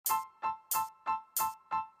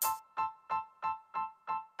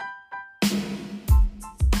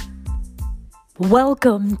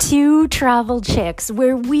Welcome to Travel Chicks,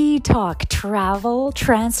 where we talk travel,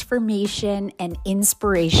 transformation, and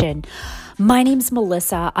inspiration. My name's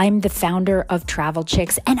Melissa. I'm the founder of Travel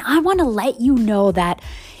Chicks, and I want to let you know that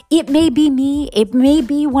it may be me, it may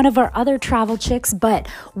be one of our other travel chicks, but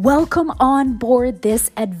welcome on board this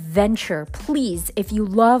adventure. Please, if you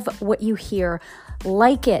love what you hear,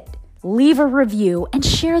 like it. Leave a review and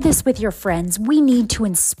share this with your friends. We need to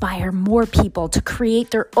inspire more people to create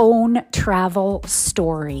their own travel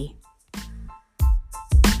story.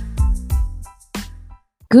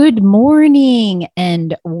 Good morning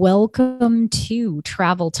and welcome to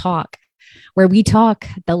Travel Talk, where we talk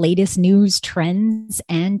the latest news, trends,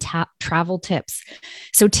 and travel tips.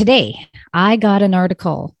 So today I got an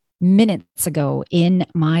article minutes ago in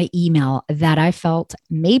my email that I felt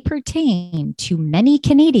may pertain to many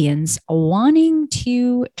Canadians wanting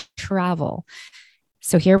to travel.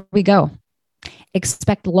 So here we go.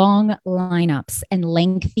 Expect long lineups and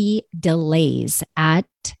lengthy delays at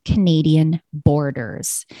Canadian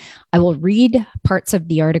borders. I will read parts of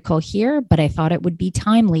the article here, but I thought it would be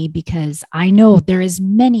timely because I know there is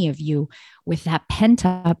many of you with that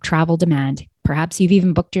pent-up travel demand. Perhaps you've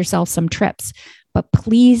even booked yourself some trips. But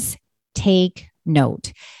please take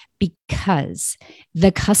note because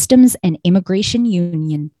the Customs and Immigration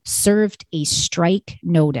Union served a strike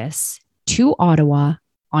notice to Ottawa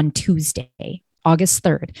on Tuesday, August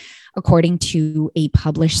 3rd, according to a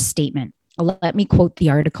published statement. Let me quote the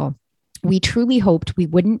article. "We truly hoped we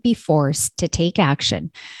wouldn't be forced to take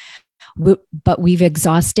action, but we've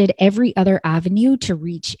exhausted every other avenue to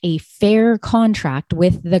reach a fair contract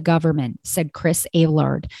with the government," said Chris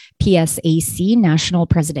Aylard, PSAC National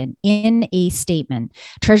President, in a statement.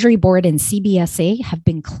 Treasury Board and CBSA have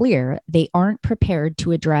been clear they aren't prepared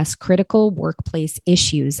to address critical workplace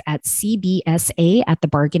issues at CBSA at the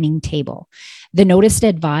bargaining table. The notice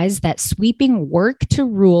advised that sweeping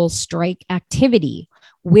work-to-rule strike activity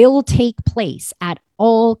will take place at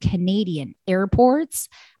all Canadian airports,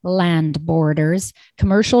 land borders,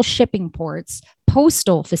 commercial shipping ports,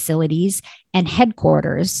 postal facilities, and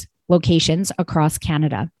headquarters locations across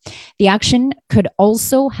Canada. The action could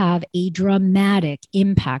also have a dramatic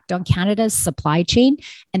impact on Canada's supply chain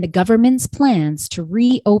and the government's plans to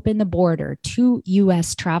reopen the border to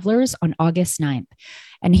U.S. travelers on August 9th.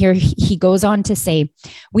 And here he goes on to say,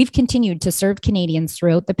 "We've continued to serve Canadians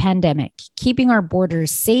throughout the pandemic, keeping our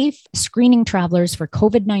borders safe, screening travelers for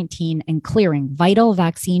COVID-19, and clearing vital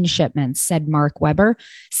vaccine shipments," said Mark Weber,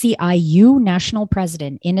 CIU National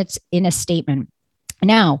President, in a statement.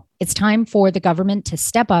 Now, it's time for the government to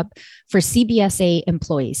step up for CBSA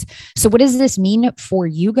employees. So what does this mean for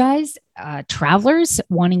you guys, travelers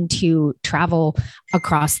wanting to travel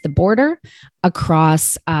across the border,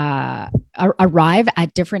 arrive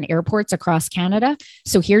at different airports across Canada?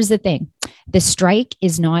 So here's the thing. The strike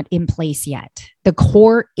is not in place yet. The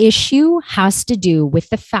core issue has to do with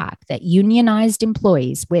the fact that unionized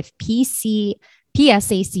employees with PSAC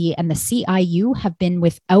and the CIU have been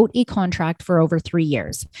without a contract for over 3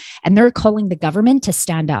 years, and they're calling the government to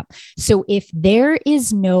stand up. So if there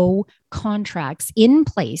is no contracts in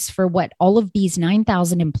place for what all of these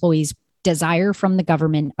 9,000 employees desire from the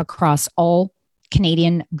government across all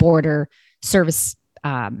Canadian border service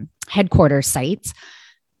headquarters sites,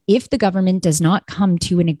 if the government does not come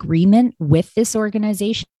to an agreement with this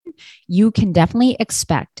organization, you can definitely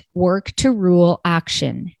expect work to rule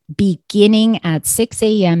action beginning at 6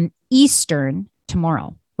 a.m. Eastern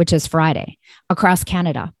tomorrow, which is Friday, across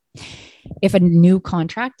Canada, if a new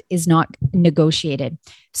contract is not negotiated.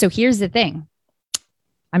 So here's the thing.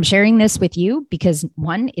 I'm sharing this with you because,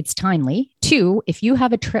 one, it's timely. Two, if you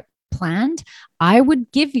have a trip planned, I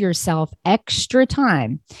would give yourself extra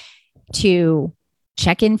time to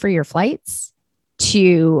check in for your flights,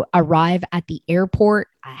 to arrive at the airport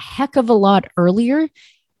a heck of a lot earlier,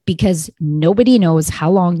 because nobody knows how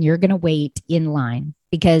long you're going to wait in line.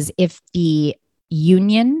 Because if the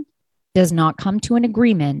union does not come to an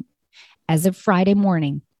agreement as of Friday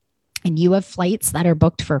morning, and you have flights that are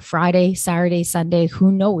booked for Friday, Saturday, Sunday,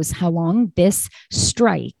 who knows how long this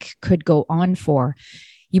strike could go on for,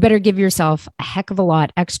 you better give yourself a heck of a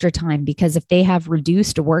lot extra time, because if they have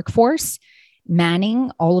reduced a workforce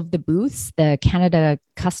manning all of the booths, the Canada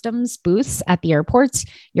Customs booths at the airports,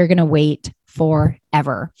 you're going to wait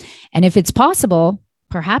forever. And if it's possible,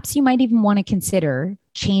 perhaps you might even want to consider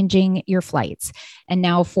changing your flights. And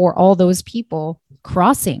now for all those people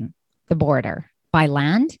crossing the border by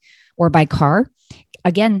land or by car,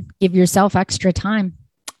 again, give yourself extra time.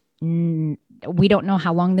 We don't know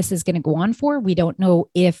how long this is going to go on for. We don't know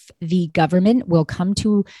if the government will come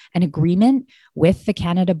to an agreement with the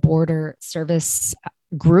Canada Border Service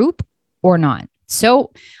Group or not.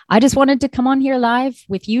 So I just wanted to come on here live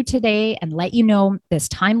with you today and let you know this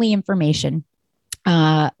timely information.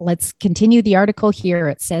 Let's continue the article here.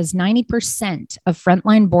 It says 90% of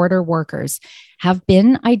frontline border workers have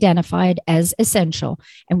been identified as essential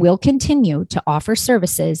and will continue to offer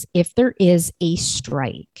services if there is a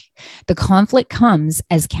strike. The conflict comes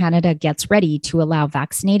as Canada gets ready to allow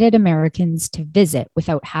vaccinated Americans to visit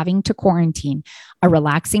without having to quarantine, a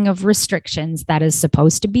relaxing of restrictions that is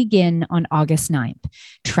supposed to begin on August 9th.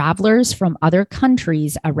 Travelers from other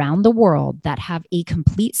countries around the world that have a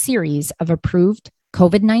complete series of approved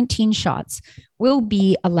COVID-19 shots will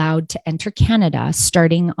be allowed to enter Canada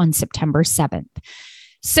starting on September 7th.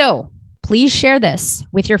 So please share this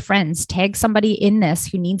with your friends. Tag somebody in this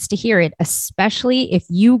who needs to hear it, especially if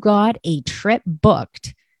you got a trip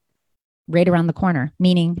booked right around the corner,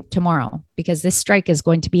 meaning tomorrow, because this strike is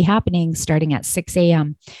going to be happening starting at 6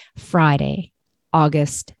 a.m. Friday,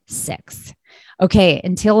 August 6th. Okay,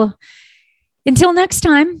 until next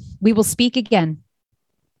time, we will speak again.